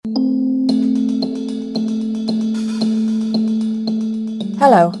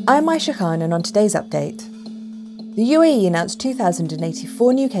Hello, I'm Aisha Khan, and on today's update, the UAE announced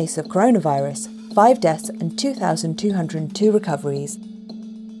 2,084 new cases of coronavirus, 5 deaths and 2,202 recoveries.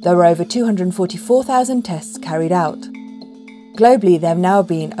 There were over 244,000 tests carried out. Globally, there have now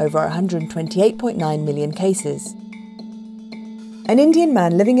been over 128.9 million cases. An Indian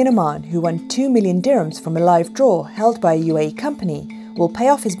man living in Oman who won 2 million dirhams from a live draw held by a UAE company will pay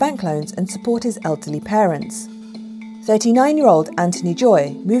off his bank loans and support his elderly parents. 39-year-old Anthony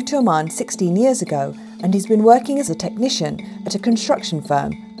Joy moved to Oman 16 years ago, and he's been working as a technician at a construction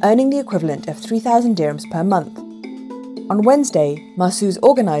firm, earning the equivalent of 3,000 dirhams per month. On Wednesday, Masu's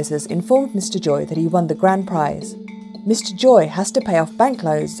organisers informed Mr. Joy that he won the grand prize. Mr. Joy has to pay off bank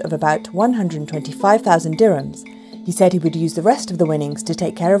loans of about 125,000 dirhams. He said he would use the rest of the winnings to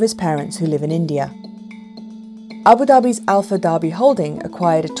take care of his parents who live in India. Abu Dhabi's Alpha Dhabi Holding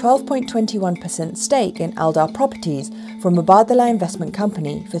acquired a 12.21% stake in Aldar Properties from Mubadala Investment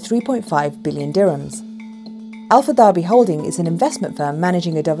Company for 3.5 billion dirhams. Alpha Dhabi Holding is an investment firm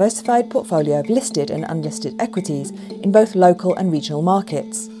managing a diversified portfolio of listed and unlisted equities in both local and regional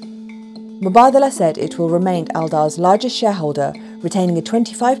markets. Mubadala said it will remain Aldar's largest shareholder, retaining a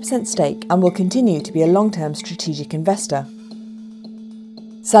 25% stake, and will continue to be a long-term strategic investor.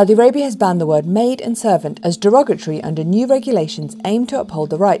 Saudi Arabia has banned the word maid and servant as derogatory under new regulations aimed to uphold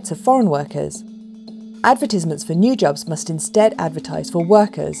the rights of foreign workers. Advertisements for new jobs must instead advertise for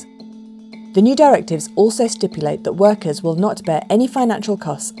workers. The new directives also stipulate that workers will not bear any financial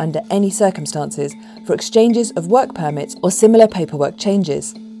costs under any circumstances for exchanges of work permits or similar paperwork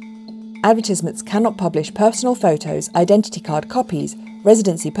changes. Advertisements cannot publish personal photos, identity card copies,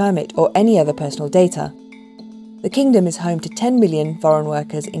 residency permit, or any other personal data. The kingdom is home to 10 million foreign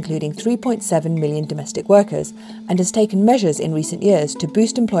workers, including 3.7 million domestic workers, and has taken measures in recent years to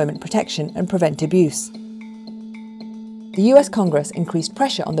boost employment protection and prevent abuse. The US Congress increased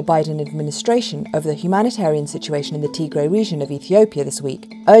pressure on the Biden administration over the humanitarian situation in the Tigray region of Ethiopia this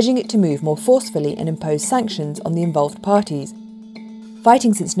week, urging it to move more forcefully and impose sanctions on the involved parties.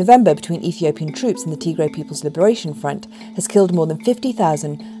 Fighting since November between Ethiopian troops and the Tigray People's Liberation Front has killed more than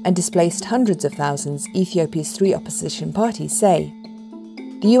 50,000 and displaced hundreds of thousands, Ethiopia's 3 opposition parties say.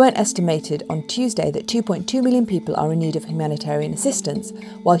 The UN estimated on Tuesday that 2.2 million people are in need of humanitarian assistance,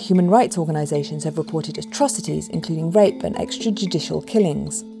 while human rights organisations have reported atrocities including rape and extrajudicial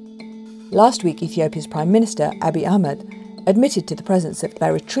killings. Last week, Ethiopia's Prime Minister, Abiy Ahmed, admitted to the presence of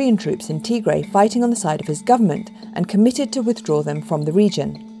Eritrean troops in Tigray fighting on the side of his government and committed to withdraw them from the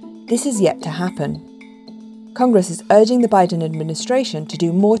region. This is yet to happen. Congress is urging the Biden administration to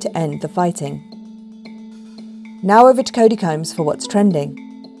do more to end the fighting. Now over to Cody Combs for what's trending.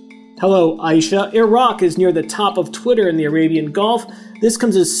 Hello, Aisha. Iraq is near the top of Twitter in the Arabian Gulf. This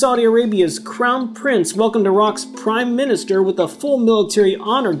comes as Saudi Arabia's Crown Prince welcomed Iraq's Prime Minister with a full military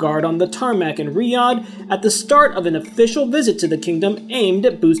honor guard on the tarmac in Riyadh at the start of an official visit to the kingdom aimed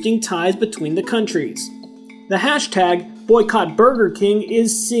at boosting ties between the countries. The hashtag Boycott Burger King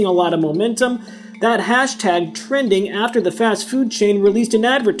is seeing a lot of momentum. That hashtag trending after the fast food chain released an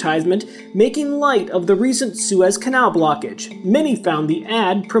advertisement making light of the recent Suez Canal blockage. Many found the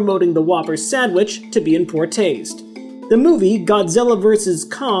ad promoting the Whopper sandwich to be in poor taste. The movie Godzilla vs.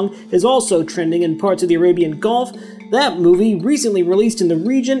 Kong is also trending in parts of the Arabian Gulf. That movie, recently released in the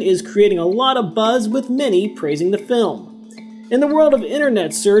region, is creating a lot of buzz with many praising the film. In the world of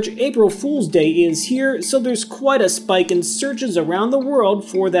internet search, April Fool's Day is here, so there's quite a spike in searches around the world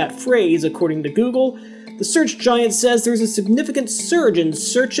for that phrase, according to Google. The search giant says there's a significant surge in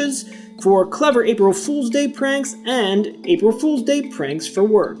searches for clever April Fool's Day pranks and April Fool's Day pranks for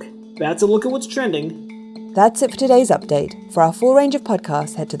work. That's a look at what's trending. That's it for today's update. For our full range of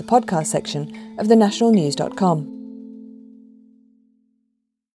podcasts, head to the podcast section of thenationalnews.com.